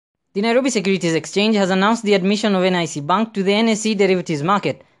The Nairobi Securities Exchange has announced the admission of NIC Bank to the NSE derivatives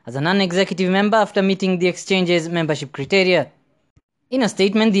market as a non-executive member after meeting the exchange's membership criteria. In a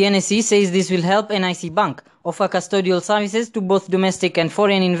statement, the NSE says this will help NIC Bank offer custodial services to both domestic and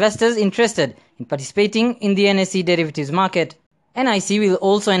foreign investors interested in participating in the NSE derivatives market. NIC will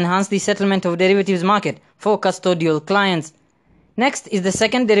also enhance the settlement of derivatives market for custodial clients. Next is the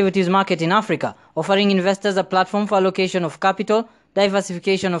second derivatives market in Africa, offering investors a platform for allocation of capital,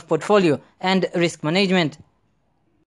 diversification of portfolio, and risk management.